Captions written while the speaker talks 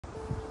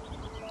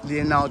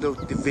Leonardo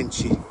da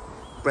Vinci,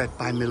 bred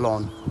by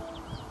Milan.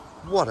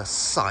 What a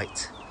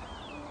sight!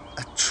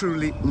 A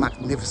truly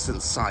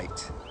magnificent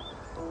sight.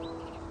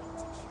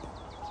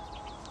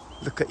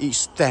 Look at each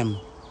stem.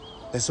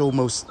 There's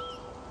almost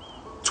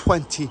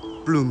 20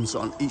 blooms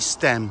on each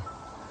stem.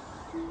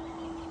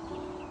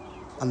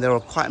 And there are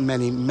quite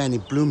many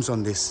blooms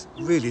on this.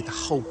 Really, the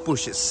whole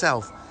bush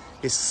itself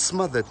is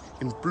smothered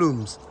in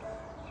blooms.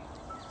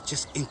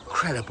 Just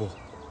incredible.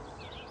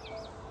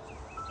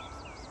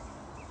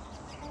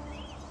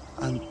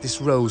 And this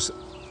rose,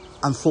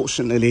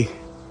 unfortunately,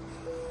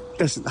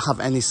 doesn't have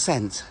any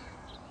scent.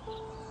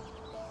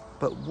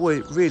 But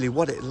really,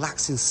 what it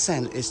lacks in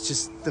scent is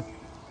just the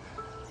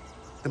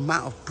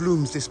amount of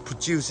blooms this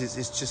produces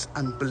is just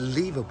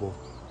unbelievable.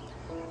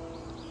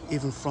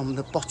 Even from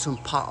the bottom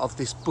part of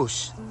this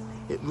bush,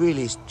 it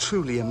really is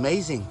truly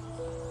amazing.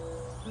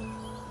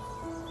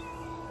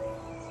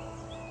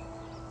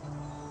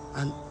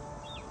 And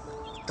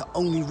the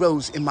only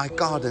rose in my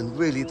garden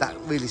really that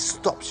really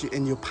stops you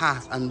in your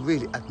path and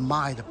really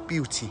admire the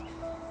beauty.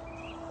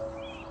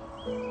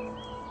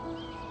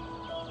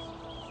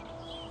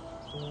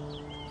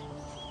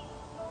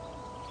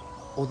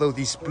 Although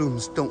these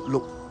blooms don't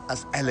look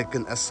as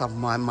elegant as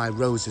some of my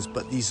roses,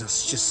 but these are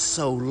just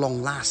so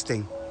long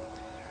lasting.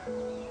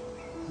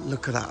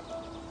 Look at that.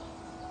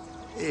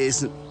 It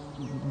is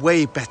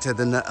way better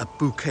than a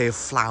bouquet of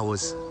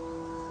flowers.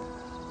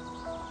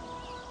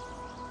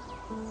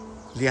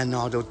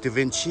 Leonardo da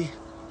Vinci,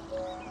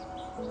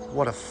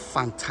 what a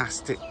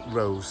fantastic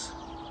rose.